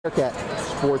Bearcat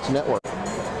Sports Network.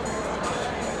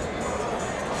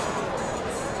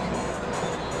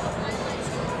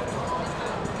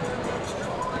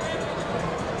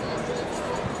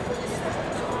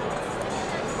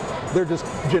 They're just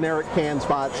generic can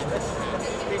spots. We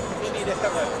need to have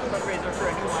a fundraiser for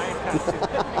a new lion costume.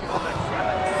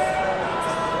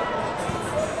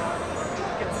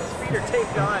 Get his feet are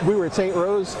taped on. We were at St.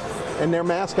 Rose, and their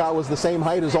mascot was the same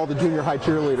height as all the junior high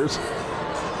cheerleaders.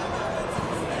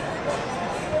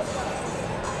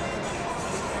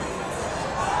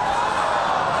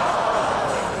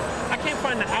 I can't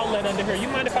find the outlet under here. You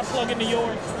mind if I plug into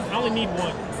yours? I only need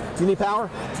one. You need power?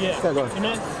 Yeah. Okay, go ahead. You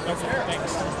know? Okay,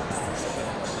 thanks.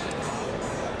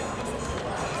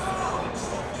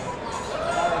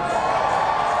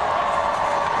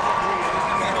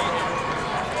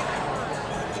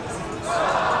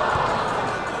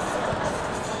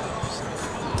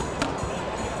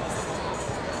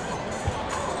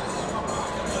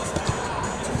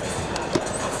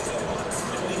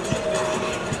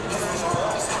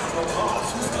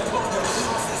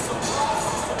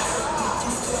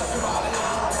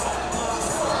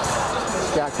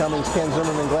 Cummings, Ken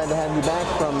Zimmerman, glad to have you back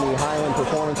from the Highland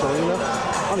Performance Arena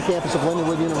on the campus of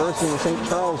Lindenwood University in St.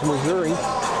 Charles, Missouri.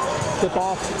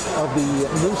 Tip-off of the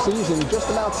new season just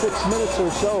about 6 minutes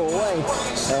or so away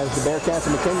as the Bearcats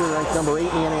of McKendree, ranked number 8 in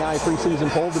the NAI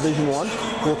preseason poll, Division I,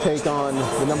 will take on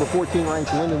the number 14 ranked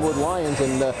Lindenwood Lions.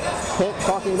 And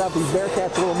talking about these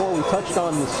Bearcats a little more, we touched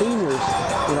on the seniors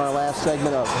in our last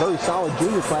segment. A very solid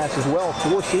junior class as well.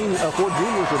 Four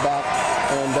juniors are back,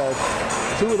 and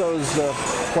two of those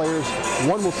players,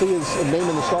 one will see his name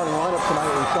in the starting lineup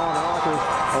tonight, and Sean Rockers,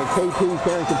 and KP,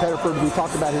 Carrington Pettiford, we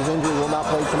talked about his injury, will not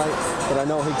play tonight, but I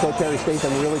know head coach Harry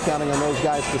Statham really counting on those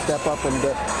guys to step up and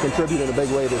contribute in a big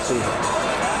way this season.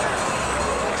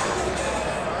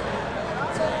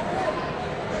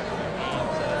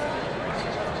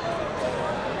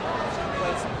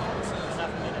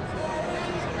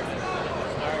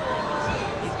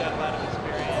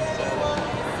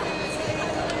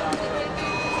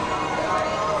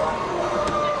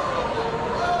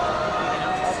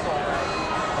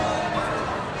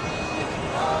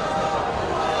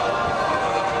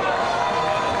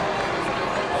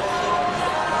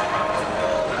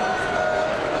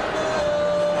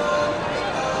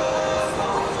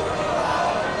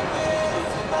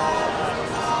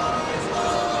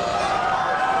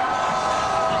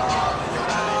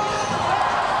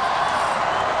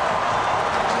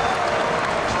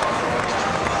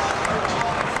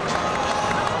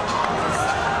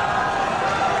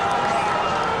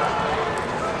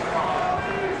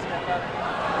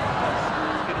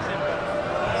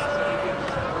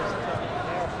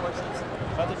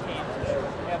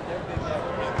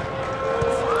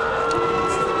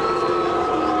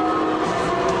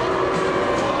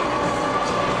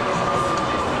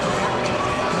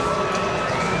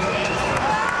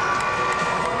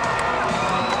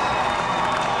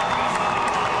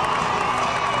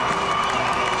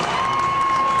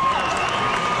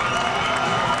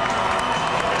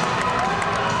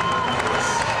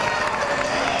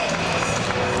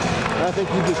 I think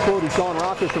you just quoted Sean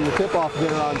Rockers from the tip-off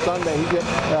dinner on Sunday.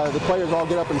 The players all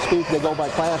get up and speak. They go by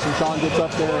class, and Sean gets up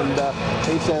there and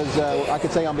he says, I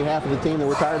could say on behalf of the team that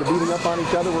we're tired of beating up on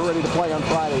each other. We're ready to play on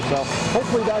Friday. So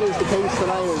hopefully that is the case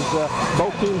tonight, as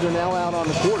both teams are now out on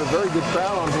the court. A very good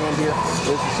crowd on hand here.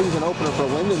 It's the season opener for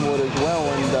Lindenwood as well.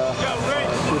 And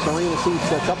this arena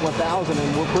seats a couple of thousand, and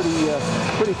we're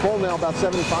pretty full now, about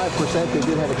 75%. They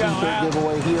did have a t-shirt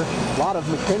giveaway here. A lot of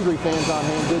McKendree fans on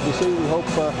hand. Good to see. We hope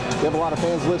we have a lot of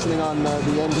fans listening on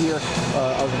the end here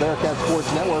of the Bearcat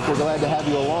Sports Network. We're glad to have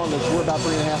you along, as we're about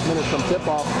 3.5 minutes from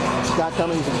tip-off. Scott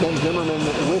Cummings and Ken Zimmerman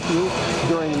with you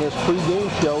during this pre-game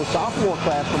show. Sophomore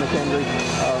class from McKendree,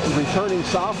 returning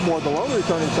sophomore, the lone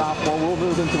returning sophomore, will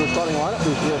move into the starting lineup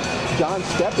this year. John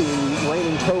Steppe,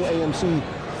 reigning co-AMC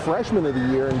freshman of the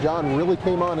year, and John really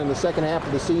came on in the second half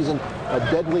of the season. A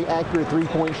deadly accurate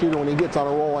three-point shooter when he gets on a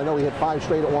roll. I know he hit 5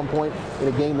 straight at one point in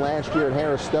a game last year at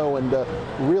Harris Stowe, and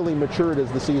really matured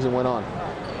as the season went on.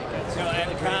 So I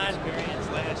had a great experience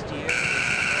last year.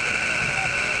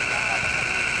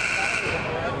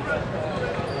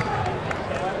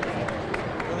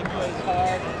 Really plays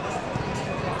hard.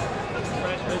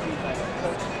 Freshman,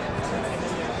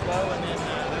 slow, and then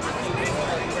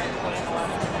playing a lot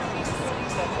of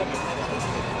steps up and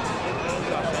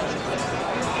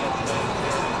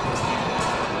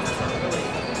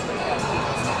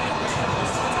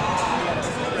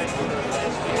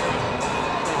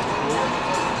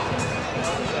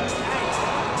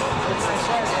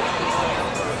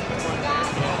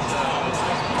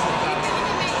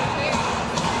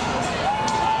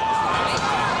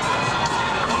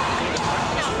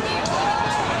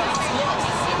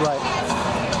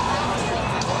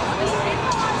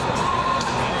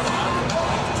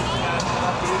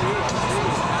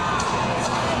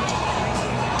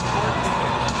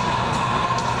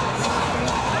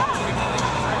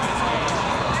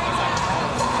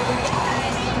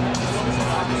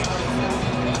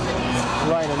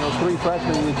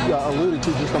freshmen you alluded to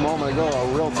just a moment ago, a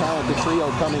real talented trio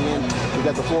coming in. We've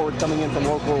got the forward coming in from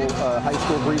local high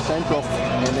school, Bree Central,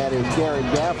 and that is Garrett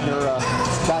Gaffner.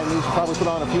 Guy needs to probably put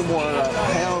on a few more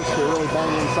pounds to really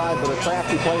bang inside, but a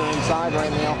crafty player inside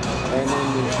right now. And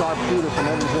then the sharp shooter from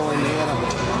Evansville, Indiana,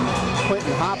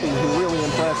 Quentin Hoppy, who really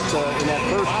impressed in that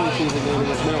first preseason game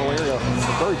against Mineral Area. A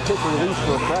very quick release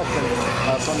for a freshman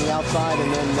from the outside,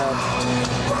 and then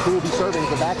who will be serving as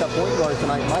the backup point guard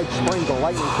tonight, Mike Springs, a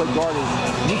lightning quick guard, as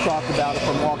you talked about it,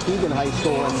 from Waukegan High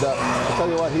School. And I'll tell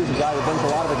you what, he's a guy that brings a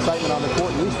lot of excitement on the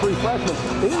court. And these three freshmen,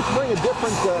 they each bring a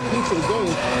different piece of the game,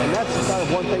 and that's kind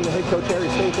of one thing that head coach Harry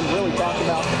Statham really talked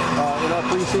about in our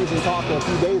preseason talk a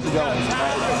few days ago.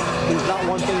 He's not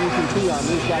one thing you can key on.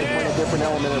 These guys bring a different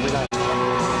element every night.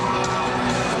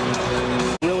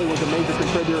 Really was a major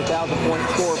contributor, 1,000-point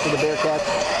scorer for the Bearcats,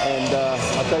 and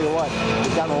I'll tell you what,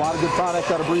 we've gotten a lot of good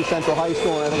products out of Bree Central High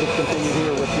School, and I think it's continued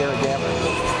here with Garrett Gaffner.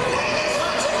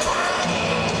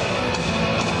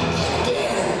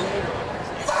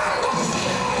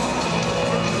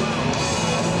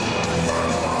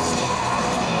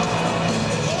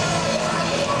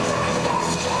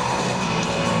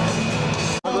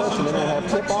 And then we'll have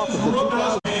tip-off of the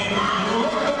 2000.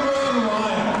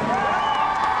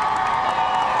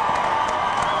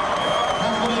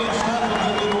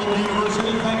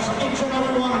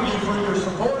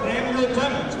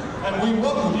 We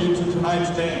welcome you to tonight's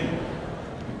game.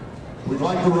 We'd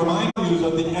like to remind you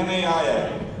of the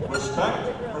NAIA: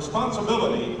 respect,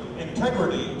 responsibility,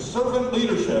 integrity, servant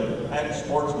leadership, and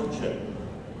sportsmanship.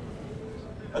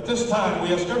 At this time,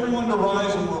 we ask everyone to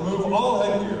rise and remove all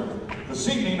headgear. This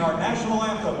evening, our national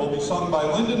anthem will be sung by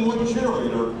Lindenwood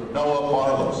cheerleader Noah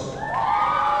Marlis.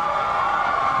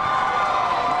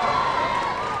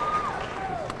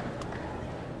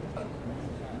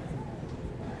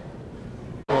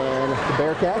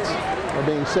 Bearcats are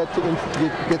being set to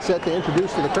get set to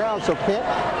introduce to the crowd. So Kent,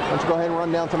 why don't you go ahead and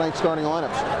run down tonight's starting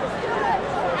lineups.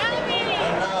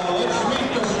 And now let's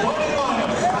meet the starting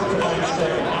lineups for tonight's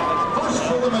game. First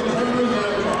for the McKendree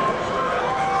Bearcats.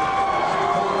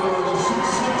 For the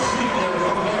 6'6" senior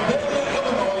from Vandalia,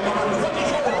 Illinois, number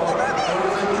 24,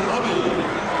 Eric Cubby.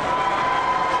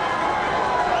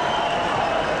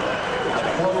 And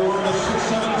forward the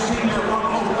 6'7" senior from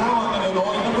O'Fallon,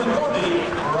 Illinois, number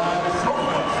 30, Brad.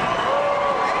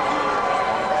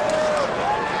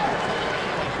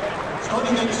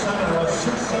 Starting at center, a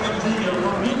 6'7" junior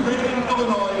from New Britain,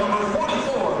 Illinois, number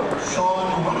 44, Sean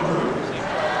Hunter.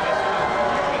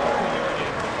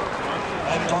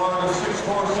 At guard, a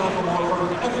 6'4" sophomore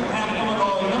from Effingham,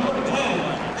 Illinois, number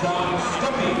 10, John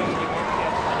Stuckey.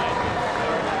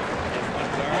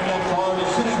 And at guard, a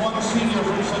 6'1" senior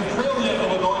from Centralia,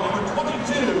 Illinois, number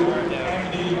 22,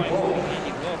 Andy Wolff.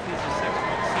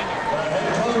 The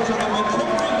head coach of the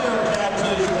McKendree Bearcats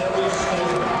is Harry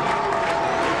Statham.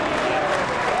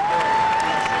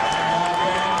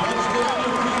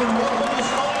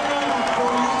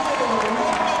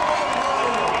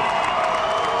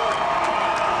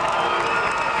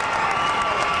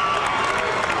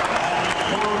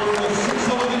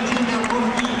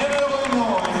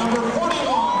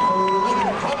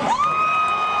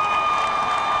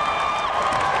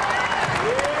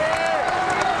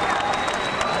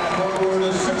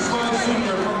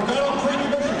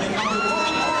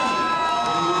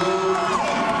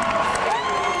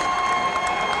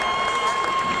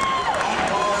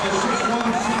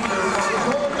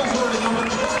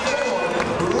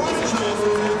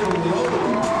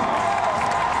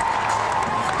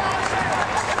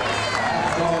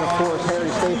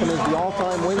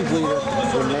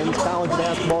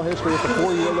 History at the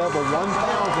 4-year level,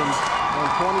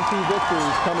 1,022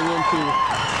 victories coming into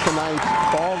tonight's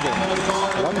ball game.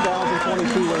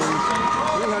 1,022 wins,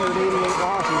 388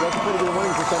 losses. That's a pretty good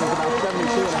winning percentage, about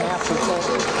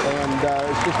 72.5%. And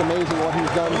it's just amazing what he's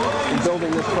done in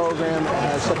building this program. It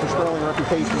has such a sterling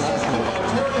reputation nationally.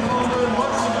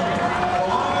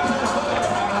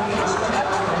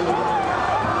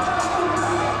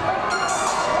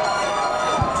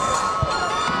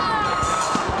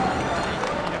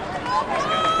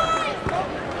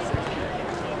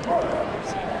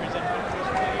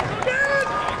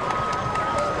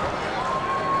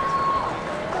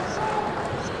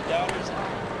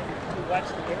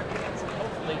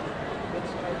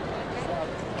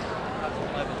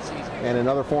 And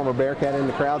another former Bearcat in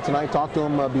the crowd tonight. Talked to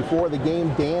him before the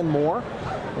game, Dan Moore,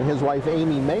 and his wife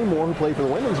Amy May Moore, who played for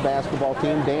the women's basketball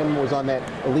team. Dan was on that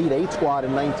Elite 8 squad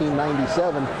in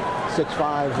 1997.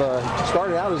 6'5",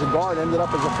 started out as a guard, ended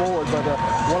up as a forward, but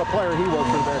what a player he was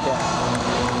for the Bearcats.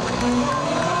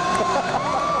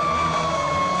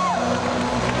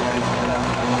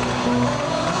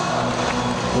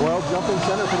 jumping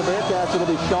center for the Bearcats, it'll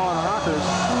be Sean Rockers.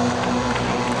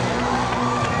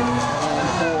 And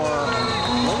for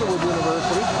Lindenwood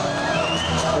University,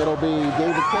 it'll be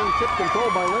David King. Tip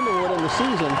controlled by Lindenwood, and the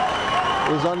season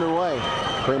is underway.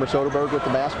 Kramer Soderberg with the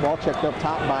basketball, checked up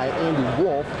top by Andy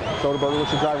Wolff. Soderberg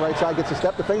looks to drive right side, gets a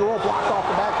step to finger roll, blocked off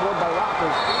the backboard by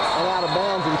Rockers and out of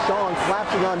bounds, and Sean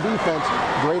collapsing on defense.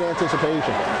 Great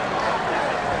anticipation.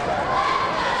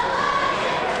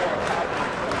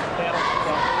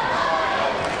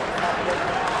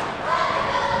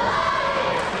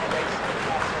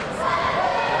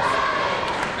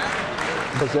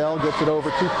 Bazell gets it over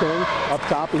to King. Up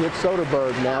top, he hits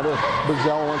Soderberg. Now to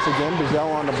Bazell once again.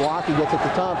 Bazell on the block. He gets it to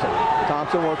Thompson.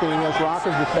 Thompson working against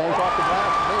Rockers. Just bangs off the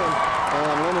glass.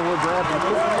 And Lindenwood grabs a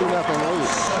 2-0 lead.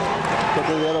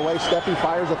 Quickly the other way. Steffi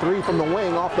fires a three from the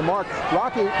wing off the mark.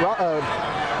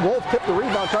 Wolff tipped the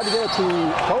rebound, tried to get it to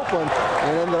Copeland,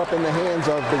 and ended up in the hands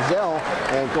of Bazell.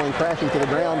 And going crashing to the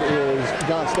ground is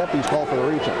John Steffi's call for the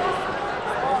reach-in.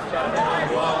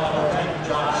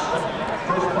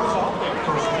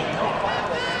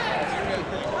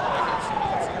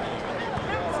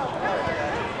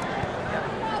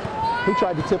 He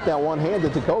tried to tip that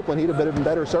one-handed to Copeland. He'd have been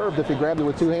better served if he grabbed it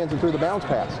with two hands and threw the bounce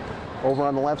pass. Over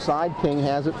on the left side, King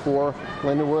has it for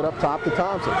Lindenwood up top to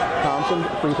Thompson. Thompson,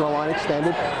 free throw line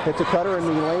extended, hits a cutter in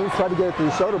the lane, tried to get it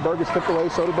through Soderberg. It's tipped away.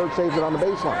 Soderberg saves it on the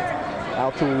baseline.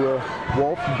 Out to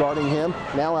Wolff, guarding him.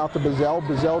 Now out to Bazell.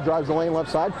 Bazell drives the lane left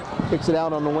side, kicks it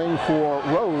out on the wing for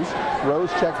Rose.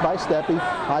 Rose checked by Steffi.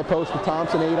 High post to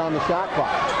Thompson, 8 on the shot clock.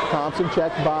 Thompson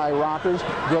checked by Rockers,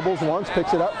 dribbles once,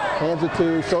 picks it up, hands it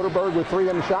to Soderberg with 3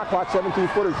 on the shot clock,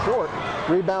 17-footer short.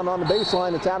 Rebound on the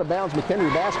baseline, it's out of bounds.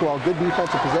 McKendree basketball, good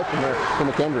defensive possession there for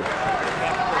McKendree.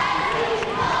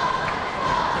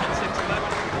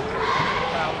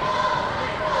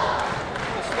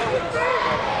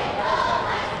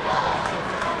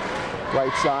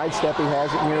 Right side, Steffi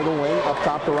has it near the wing. Up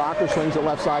top to Rockers, swings it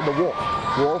left side to Wolff.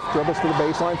 Wolff dribbles to the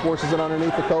baseline, forces it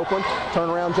underneath to Copeland.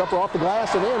 Turnaround jumper off the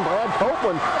glass and in. Brad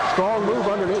Copeland, strong move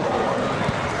underneath.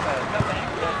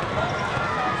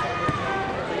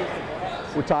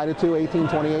 We're tied at 2,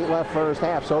 18-28 left first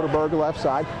half. Soderberg left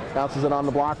side, bounces it on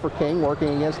the block for King,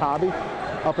 working against Hobby.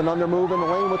 Up and under move in the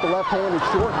lane with the left-handed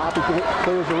short. Hobby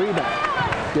clears the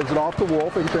rebound. Gives it off to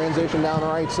Wolff in transition down the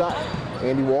right side.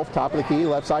 Andy Wolff, top of the key,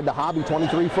 left side to Hobby,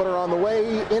 23-footer on the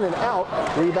way, in and out.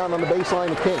 Rebound on the baseline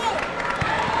to King.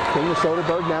 King to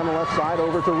Soderberg, down the left side,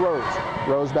 over to Rose.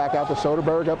 Rose back out to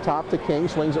Soderberg, up top to King,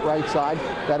 swings it right side.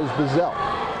 That is Bazell.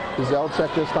 Bazell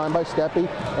checked this time by Steffi.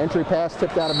 Entry pass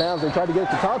tipped out of bounds. They tried to get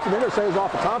it to Thompson. Intercepts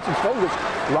off of Thompson's fingers.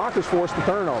 Rockers forced the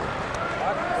turnover.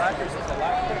 Rockers is a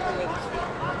lot quicker with his feet.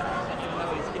 Even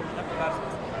though he's getting up about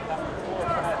 4 or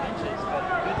 5 inches, but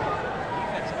good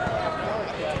defensive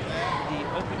approach. The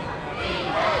opening.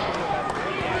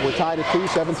 We're tied at 2,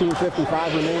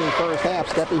 17:55 remaining first half.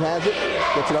 Steffi has it,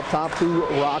 gets it up top to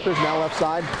Rockers, now left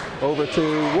side, over to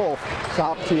Wolff.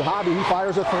 Top to Hobby, he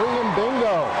fires a 3 and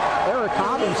bingo. Eric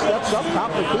Hobby steps up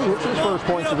top of the key, hits his first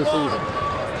points of the season.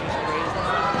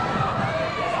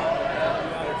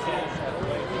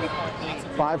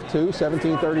 (5-2),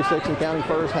 17:36 and counting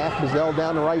first half. Bazell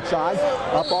down the right side,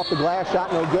 up off the glass,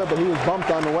 shot no good, but he was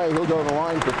bumped on the way. He'll go to the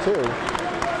line for 2.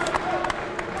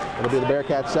 It'll be the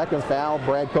Bearcats' second foul.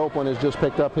 Brad Copeland has just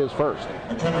picked up his first.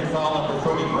 McKendree foul number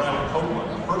 30, Brad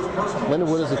Copeland. First personal.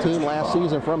 Lindenwood is a team last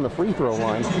season from the free throw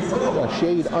line, a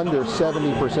shade under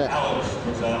 70%.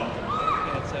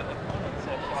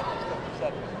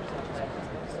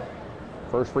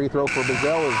 First free throw for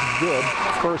Bazell is good.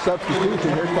 First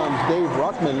substitution, here comes Dave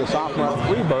Ruckman, the sophomore out of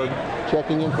Freeburg,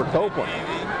 checking in for Copeland.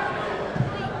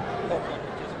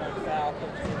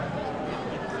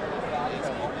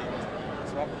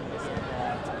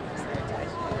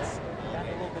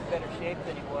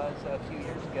 Than he was a few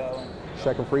years ago.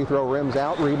 Second free throw rims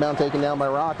out, rebound taken down by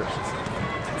Rockers.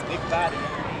 Big body.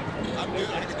 To use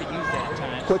that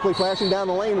time. Quickly flashing down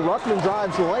the lane, Ruckman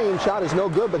drives the lane, shot is no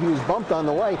good, but he was bumped on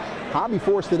the way. Hobby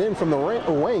forced it in from the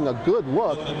wing, a good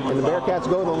look, and the Bearcats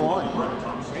go to the line.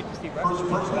 Great to see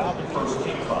Ruckman.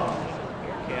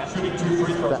 Shooting 2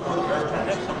 free throws for the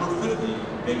Bearcats. Number 50,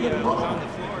 David on the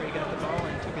floor, he got the ball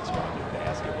and took it strong to the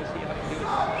basket. We'll see how he do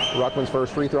it. Ruckman's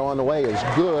first free throw on the way is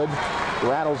good.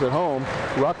 Rattles at home.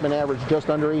 Ruckman averaged just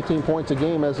under 18 points a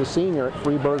game as a senior at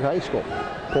Freeburg High School.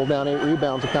 Pulled down 8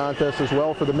 rebounds, a contest as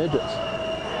well for the midgets.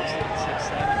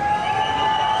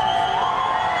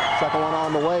 Second one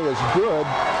on the way is good.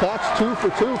 Cats 2 for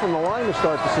 2 from the line to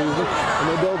start the season, and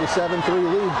they build a 7-3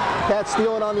 lead. Cats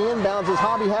steal it on the inbounds as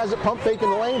Hobby has it, pump fake in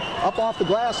the lane, up off the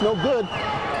glass, no good.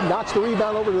 Knocks the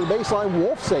rebound over to the baseline.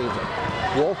 Wolff saves it.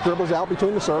 Wolff dribbles out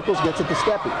between the circles, gets it to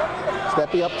Steppe.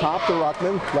 Steppe up top to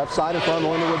Ruckman, left side in front of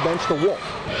the Lindenwood bench to Wolff.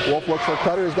 Wolff looks for a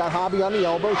cutter, he's got Hobby on the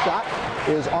elbow. Shot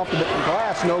is off the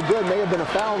glass, no good. May have been a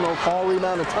foul, no call.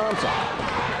 Rebound to Thompson.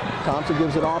 Thompson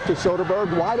gives it off to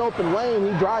Soderberg. Wide open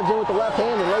lane, he drives in with the left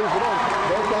hand and lays it in.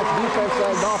 Bearcats defense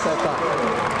sagged off that time.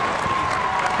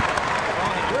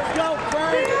 Let's go,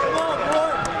 Frank! Come on,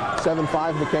 boy!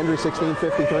 7-5 McKendree,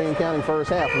 16:53 and counting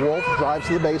first half. Wolff drives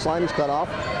to the baseline. He's cut off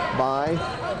by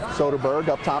Soderberg.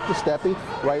 Up top to Steppe.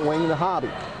 Right wing to Hobby.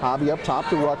 Hobby up top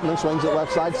to Ruckman. Swings it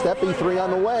left side. Steppe, three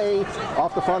on the way.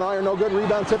 Off the front iron, no good.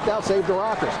 Rebound tipped out, saved to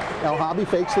Rockers. Now Hobby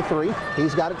fakes the three.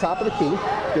 He's got it top of the key.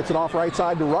 Gets it off right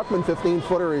side to Ruckman.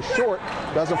 15-footer is short.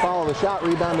 Doesn't follow the shot.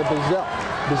 Rebound to Bazell.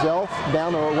 Bazell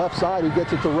down the left side. He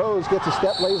gets it to Rose. Gets a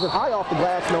step, lays it high off the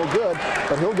glass. No good.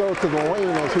 But he'll go to the lane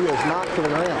as he is knocked to the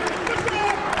ground.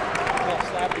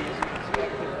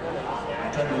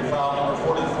 Foul number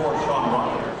 44, Sean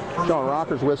Rockers. Sean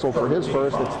Rockers whistled for his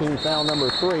first. It's team foul number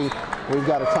 3. We've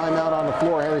got a timeout on the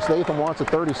floor. Harry Statham wants a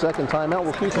 30-second timeout.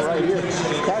 We'll keep it right here.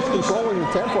 Cats controlling the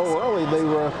tempo early. They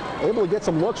were able to get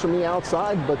some looks from the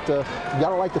outside, but you got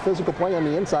to like the physical play on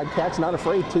the inside. Cats not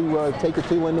afraid to take it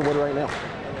to Lindenwood right now.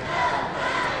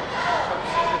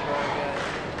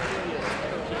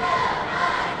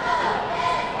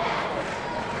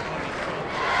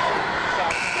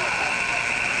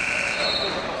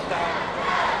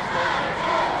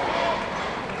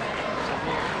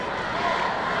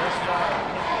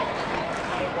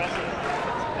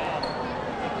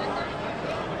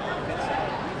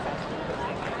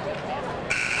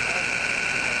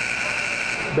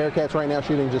 Bearcats right now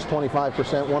shooting just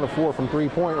 25%, 1 of 4 from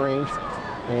three-point range,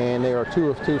 and they are 2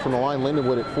 of 2 from the line.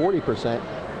 Lindenwood at 40%,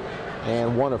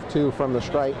 and 1 of 2 from the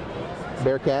stripe.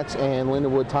 Bearcats and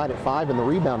Lindenwood tied at 5 in the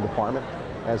rebound department,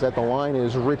 as at the line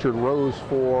is Richard Rose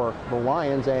for the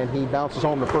Lions, and he bounces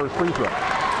home the first free throw.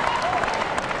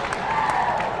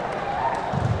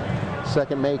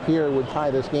 Second make here would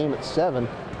tie this game at 7,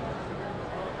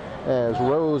 as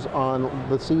Rose on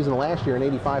the season last year an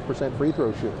 85% free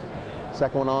throw shooter.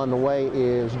 Second one on the way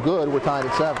is good. We're tied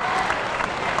at 7.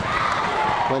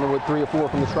 Lindenwood 3 of 4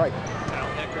 from the stripe.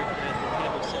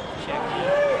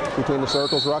 Between the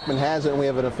circles, Ruckman has it, and we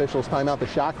have an official's timeout. The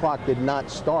shot clock did not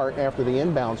start after the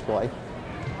inbounds play.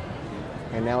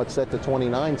 And now it's set to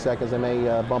 29 seconds. They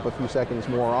may bump a few seconds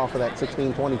more off of that.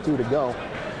 16:22 to go.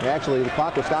 And actually, the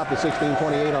clock was stopped at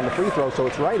 16:28 on the free throw, so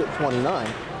it's right at 29.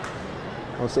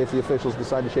 Let's see if the officials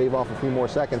decide to shave off a few more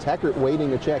seconds. Heckert waiting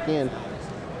to check in.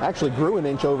 Actually grew an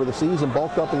inch over the season,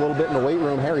 bulked up a little bit in the weight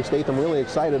room. Harry Statham really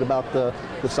excited about the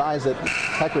size that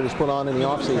Heckert has put on in the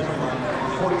offseason.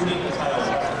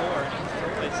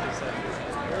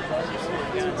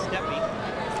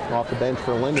 Off the bench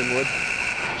for Lindenwood.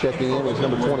 Checking in is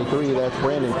number 23. That's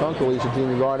Brandon Kunkel. He's a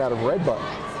junior guard out of Redbud.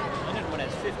 Lindenwood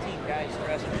has 15 guys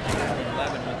present,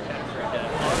 11 with Bedford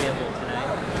available tonight.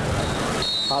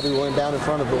 Hobby will inbound in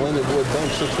front of the Lindenwood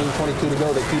bench. 16:22 to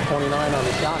go. They keep 29 on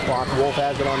the shot clock. Wolff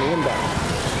has it on the inbound.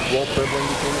 Wolff dribbling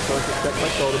between the circles, checked by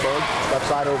Soderberg. Left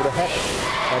side over to Heckert.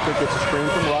 Heckert gets a screen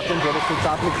from Ruckman, dribbles to the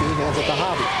top of the key, hands it to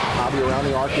Hobby. Hobby around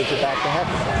the arc, gives it back to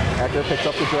Heckert. Heckert picks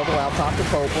up the dribble out top to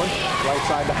Copeland. Right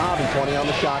side to Hobby. 20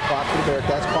 on the shot clock for the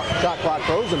Bearcats. Shot clock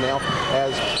frozen now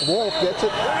as Wolff gets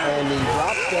it, and he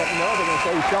drops that. No, they're going to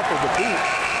say he shuffled the feet.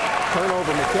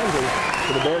 Turnover McKendree.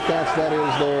 For the Bearcats, that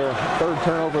is their 3rd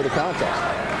turnover of the contest.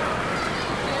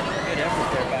 Good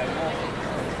effort there by Wolff.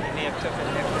 They may have took an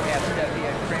extra half step. He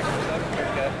had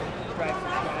Kramer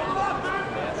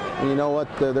Soderberg. You know what?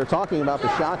 They're talking about the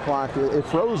shot clock. It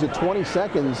froze at 20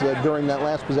 seconds during that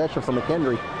last possession from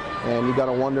McKendree. And you got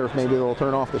to wonder if maybe they'll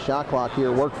turn off the shot clock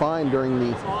here. Worked fine during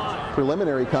the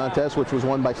preliminary contest, which was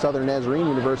won by Southern Nazarene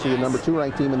University, the number 2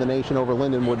 ranked team in the nation over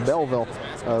Lindenwood Belleville.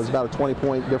 It was about a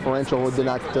 20-point differential. It did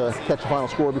not catch the final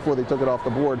score before they took it off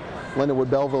the board. Lindenwood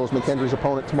Belleville is McKendree's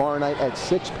opponent tomorrow night at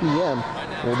 6 p.m.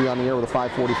 We'll be on the air with a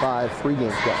 5:45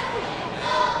 pregame show.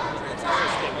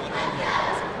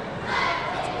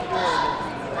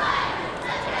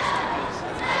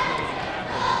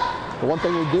 The one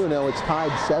thing we do know, it's tied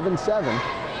 7-7.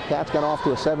 Cats got off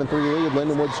to a 7-3 lead.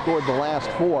 Lindenwood scored the last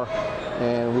 4,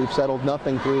 and we've settled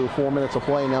nothing through 4 minutes of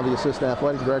play. Now the assistant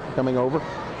athletic director coming over,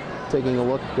 taking a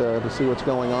look to see what's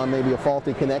going on. Maybe a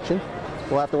faulty connection.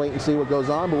 We'll have to wait and see what goes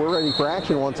on, but we're ready for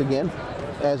action once again.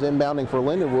 As inbounding for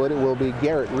Lindenwood, it will be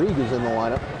Garrett Reed who's in the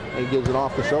lineup. He gives it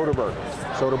off to Soderberg.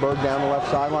 Soderberg down the left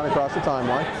sideline across the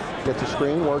timeline. Gets a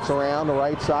screen, works around the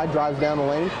right side, drives down the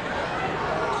lane.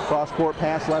 Cross-court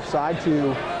pass left side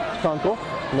to Kunkel.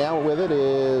 Now with it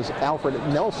is Alfred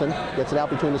Nelson. Gets it out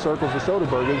between the circles of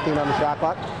Soderberg. 18 on the shot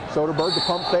clock. Soderberg, the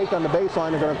pump fake on the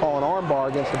baseline. They're going to call an arm bar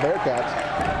against the Bearcats.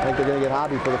 I think they're going to get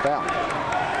Hobby for the foul.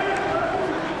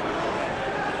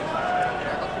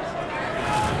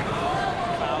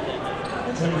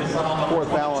 Fourth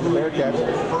foul on the Bearcats.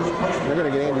 They're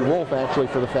going to get Andy Wolff actually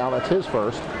for the foul. That's his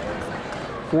first.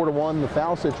 4-1 the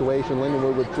foul situation.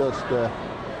 Lindenwood with just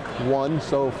one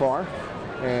so far.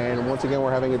 And once again,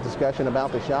 we're having a discussion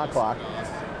about the shot clock.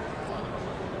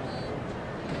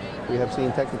 We have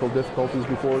seen technical difficulties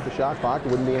before with the shot clock.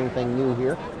 It wouldn't be anything new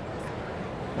here.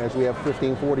 As we have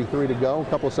 15:43 to go, a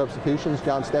couple of substitutions.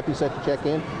 John Steppe set to check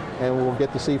in, and we'll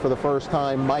get to see for the first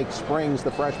time Mike Springs,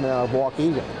 the freshman out of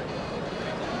Waukegan.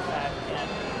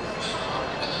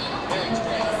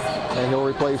 And he'll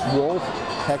replace Wolff.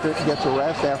 Heckert gets a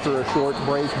rest after a short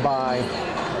break by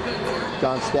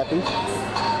John Steppe.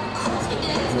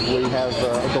 We have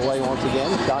a delay once again.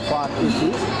 Shot clock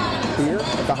issues here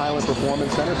at the Highland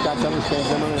Performance Center. Scott Cummings, Ken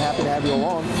Zimmerman, happy to have you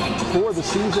along for the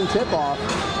season tip-off.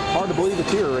 Hard to believe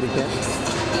it's here already, Ken.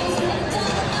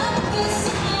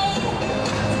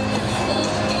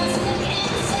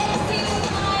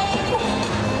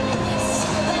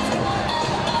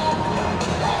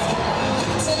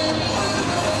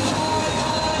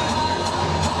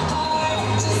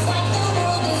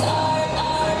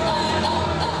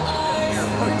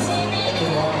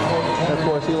 Of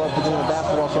course, he loves the game of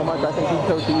basketball so much, I think he'd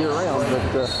coach the year round,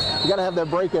 but you got to have that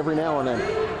break every now and then.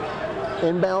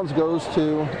 Inbounds goes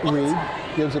to Reed,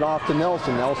 gives it off to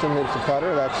Nelson. Nelson hits the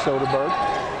cutter, that's Soderberg.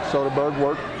 Soderberg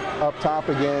worked up top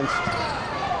against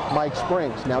Mike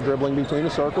Springs. Now dribbling between the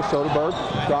circles, Soderberg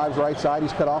drives right side,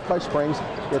 he's cut off by Springs,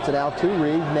 gets it out to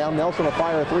Reed. Now Nelson will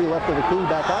fire a three left of the key,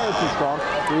 back iron too strong,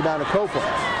 rebound to Copeland.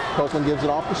 Copeland gives it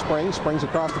off to Springs. Springs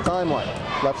across the timeline.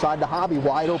 Left side to Hobby.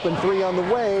 Wide open three on the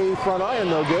way. Front iron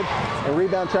no good. And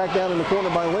rebound tracked down in the corner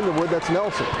by Lindenwood. That's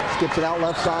Nelson. Skips it out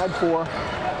left side for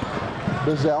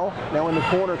Bazell. Now in the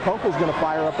corner, Kunkel's going to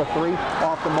fire up a three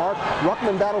off the mark.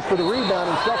 Ruckman battles for the rebound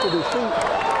and shuffled his feet.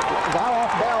 Got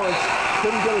off balance.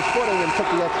 Couldn't get his footing and took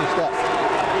the extra step.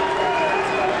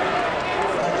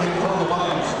 Acting for the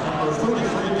Lions, number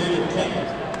 33, David King.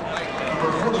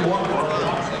 Number 41, Mark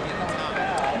Johnson.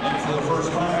 For the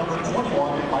first time, number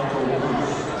 21, Michael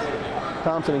Booz.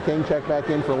 Thompson and King check back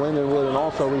in for Lindenwood, and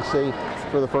also we see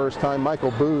for the first time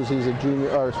Michael Booz. He's a junior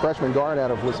or freshman guard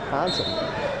out of Wisconsin.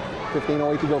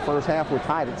 15:08 to go first half. We're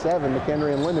tied at 7.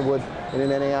 McKendree and Lindenwood in an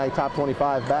NAI top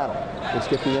 25 battle. Let's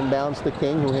get the inbounds to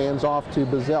King, who hands off to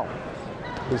Bazell.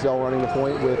 Bazell running the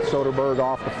point with Soderberg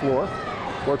off the floor.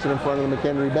 Works it in front of the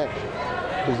McKendree bench.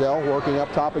 Bazell working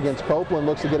up top against Copeland,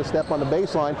 looks to get a step on the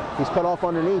baseline. He's cut off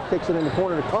underneath, kicks it in the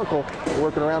corner to Kunkel,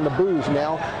 working around the Booz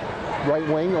now. Right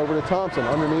wing over to Thompson,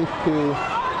 underneath to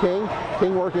King.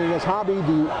 King working against Hobby.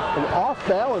 The off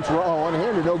balance,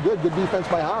 one-handed, no good. Good defense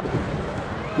by Hobby.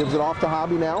 Gives it off to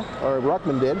Hobby now, or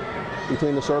Ruckman did.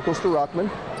 Between the circles to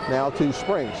Ruckman. Now to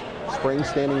Springs. Springs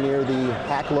standing near the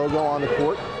Hack logo on the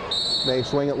court. They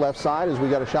swing it left side as we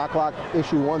got a shot clock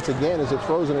issue once again as it's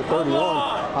frozen at 31.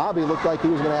 Hobby looked like he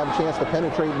was going to have a chance to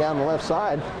penetrate down the left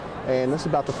side. And this is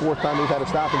about the fourth time we've had a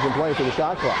stoppage in play for the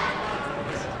shot clock.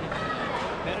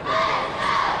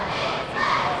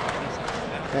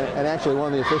 And actually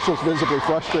one of the officials visibly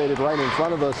frustrated right in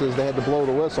front of us as they had to blow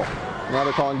the whistle. Now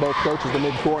they're calling both coaches to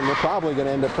midcourt, and they're probably going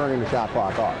to end up turning the shot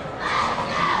clock off.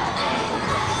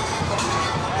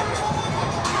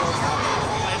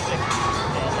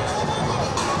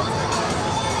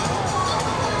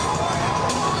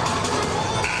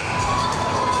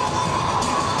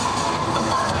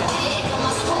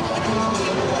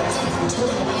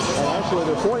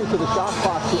 They're pointing to the shot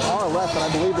clock to our left, and I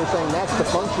believe they're saying that's the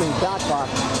functioning shot clock.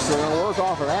 They're going to work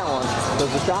off of that one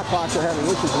because the shot clock they're having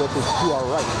issues with is to our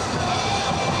right.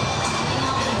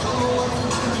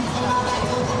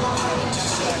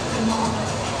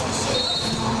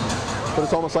 But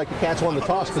it's almost like the Cats won the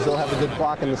toss because they'll have a good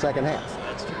clock in the second half.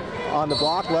 On the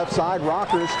block, left side,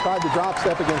 Rockers tried to drop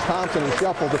step against Thompson and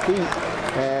shuffled the feet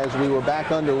as we were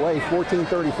back underway.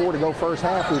 14:34 to go first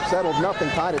half. We've settled nothing,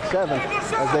 tied at 7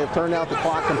 as they have turned out the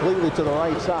clock completely to the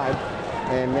right side.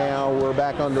 And now we're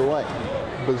back underway.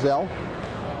 Bazell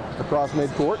across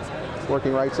midcourt,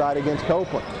 working right side against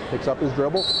Copeland. Picks up his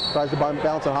dribble, tries to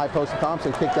bounce a high post to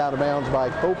Thompson, kicked out of bounds by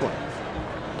Copeland.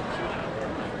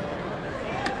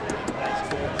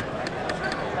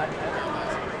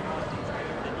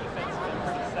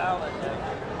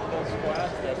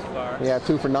 Yeah,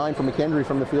 2 for 9 from McKendree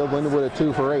from the field. Lindenwood at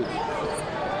 2 for 8.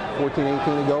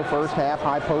 14-18 to go, first half.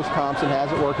 High post, Thompson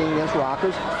has it working against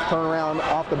Rockers. Turnaround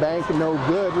off the bank, no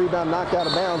good. Rebound knocked out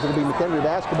of bounds. It'll be McKendree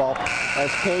basketball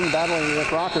as King, battling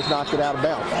against Rockers, knocked it out of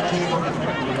bounds.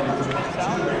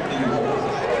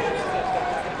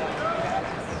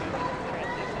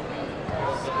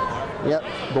 Yep,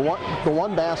 the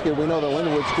one basket we know that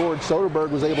Lindenwood scored, Soderberg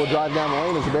was able to drive down the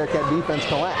lane as the Bearcat defense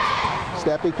collapsed.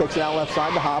 Steppy kicks it out left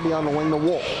side to Hobby, on the wing to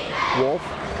Wolff. Wolff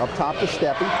up top to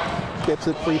Steppy. Skips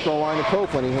it, free throw line to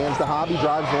Copeland. He hands to Hobby,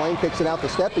 drives the lane, kicks it out to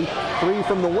Steppy. Three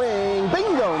from the wing.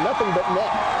 Bingo! Nothing but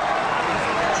net.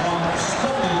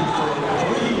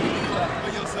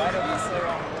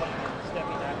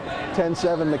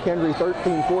 10-7 McKendree,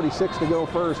 13:46 to go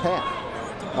first half.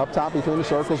 Up top between the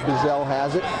circles, Bazell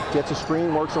has it. Gets a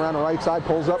screen, works around the right side,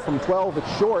 pulls up from 12.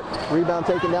 It's short. Rebound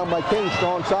taken down by King,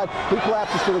 strong side. He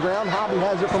collapses to the ground. Hobby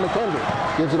has it from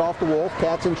McKendree. Gives it off to Wolff.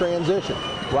 Cats in transition.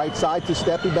 Right side to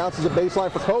Steppy, bounces a baseline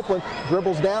for Copeland.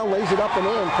 Dribbles down, lays it up and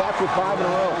in. Cats with 5 in a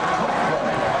row.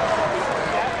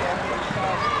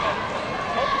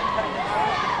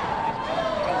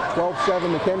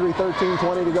 12-7 McKendree,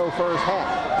 13:20 to go first half.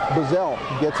 Bazell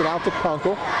gets it out to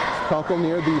Kunkel. Kunkel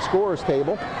near the scorer's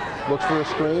table. Looks for a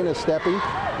screen as Steppy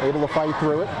able to fight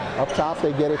through it. Up top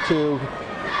they get it to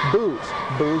Booz.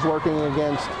 Booz working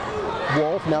against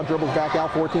Wolff. Now dribbles back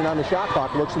out, 14 on the shot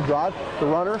clock. Looks to drive. The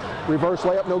runner, reverse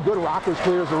layup, no good. Rockers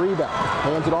clears the rebound.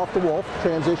 Hands it off to Wolff.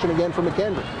 Transition again for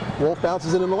McKendree. Wolff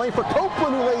bounces it in the lane for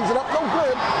Copeland, who lays it up, no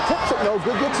good. Tips it, no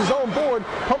good. Gets his own board.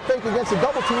 Pump fake against a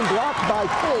double team, blocked by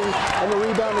King, and the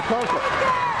rebound to Kunkel.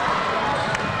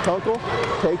 Kunkel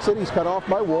takes it, he's cut off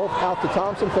by Wolff, out to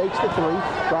Thompson, fakes the three,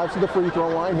 drives to the free throw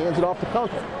line, hands it off to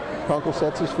Kunkel. Kunkel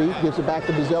sets his feet, gives it back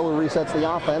to Bazell, who resets the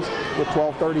offense with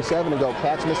 12:37 to go.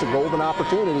 Cats miss a golden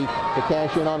opportunity to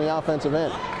cash in on the offensive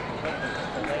end.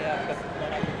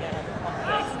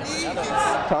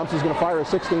 Thompson's going to fire a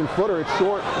 16-footer. It's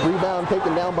short. Rebound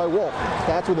taken down by Wolff.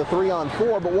 Cats with a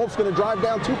 3-on-4, but Wolff's going to drive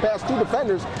down two past two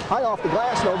defenders. High off the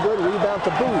glass, no good. Rebound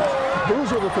to Booz. Booz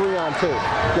with a 3-on-2.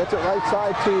 Gets it right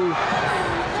side to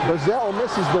Bazell.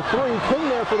 Misses the three. King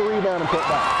there for the rebound and put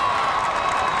back.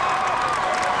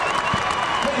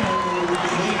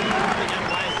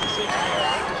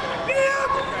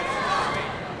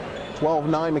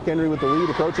 12-9 McKendree with the lead,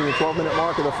 approaching the 12-minute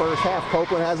mark of the first half.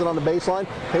 Copeland has it on the baseline.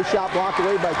 His shot blocked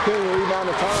away by King. Rebound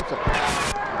to Thompson.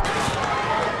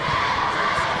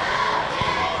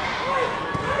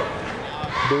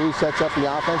 Booz sets up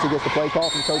the offense. He gets the play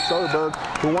call from Coach Soderberg,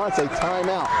 who wants a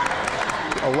timeout.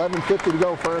 11:50 to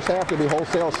go first half. There'll be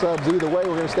wholesale subs either way.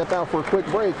 We're going to step out for a quick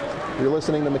break. You're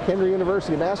listening to McKendree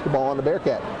University basketball on the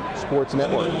Bearcat Sports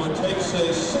Network. Lindenwood takes a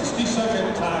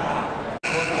 60-second timeout.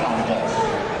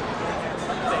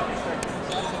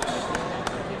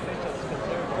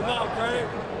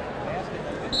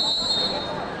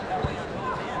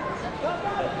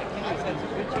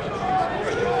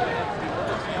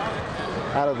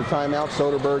 Out of the timeout,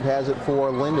 Soderberg has it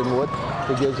for Lindenwood.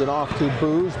 He gives it off to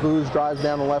Booz. Booz drives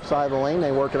down the left side of the lane.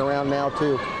 They work it around now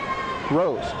to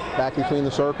Rose. Back between the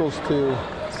circles to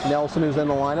Nelson, who's in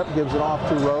the lineup. Gives it off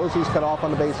to Rose. He's cut off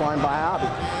on the baseline by Hobby.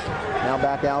 Now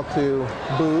back out to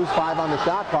Booz. 5 on the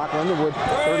shot clock. Lindenwood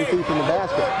 30 feet from the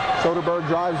basket. Soderberg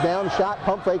drives down. Shot,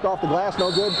 pump fake off the glass.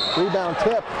 No good. Rebound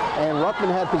tip. And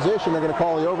Ruckman had position. They're going to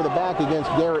call the over the back against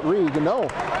Garrett Reed. No,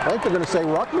 I think they're going to say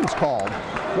Ruckman's called.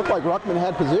 Looked like Ruckman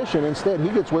had position. Instead, he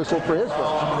gets whistled for his first.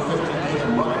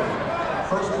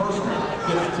 First person,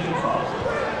 15 fouls.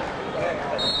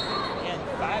 And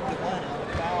 5-1 is the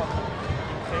foul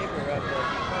in favor of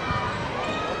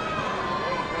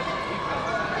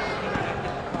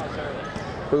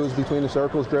the Booz between the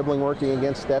circles, dribbling, working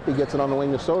against Steppy. Gets it on the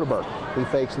wing to Soderberg. He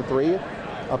fakes the three.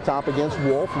 Up top against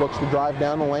Wolff. Looks to drive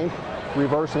down the lane.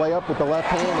 Reverse layup with the left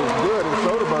hand is good, and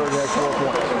Soderberg has 4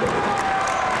 points.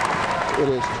 It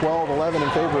is 12-11 in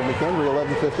favor of McKendree,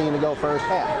 11:15 to go first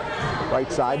half. Right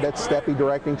side, that's Steppy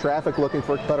directing traffic, looking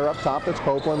for a cutter up top. That's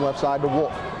Copeland, left side to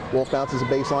Wolff. Wolff bounces a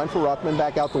baseline for Ruckman,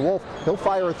 back out to Wolff. He'll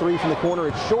fire a three from the corner.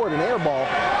 It's short, an air ball.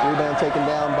 Rebound taken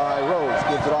down by Rose.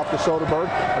 Gives it off to Soderberg,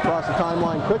 across the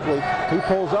timeline quickly. He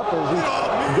pulls up as he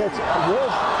gets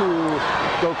Wolff to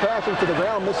go crashing to the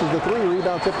ground, misses the three.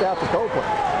 Rebound tipped out to Copeland.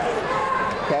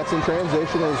 Cats in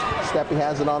transition as Steppy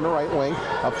has it on the right wing.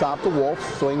 Up top to Wolff,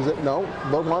 swings it, no,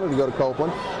 both wanted to go to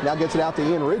Copeland. Now gets it out to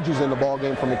Ian Ridge, who's in the ball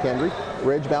game for McKendree.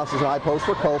 Ridge bounces high post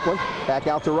for Copeland. Back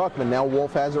out to Ruckman. Now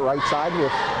Wolff has it right side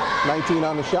with 19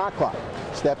 on the shot clock.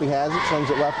 Steppy has it, swings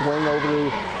it left wing over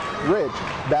to Ridge.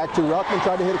 Back to Ruckman,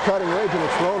 tried to hit a cutting Ridge, and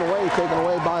it's thrown away, taken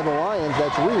away by the Lions.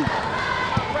 That's Reed.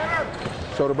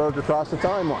 Soderberg across the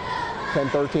timeline.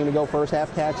 10:13 to go first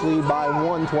half. Cats lead by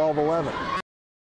 1, 12-11.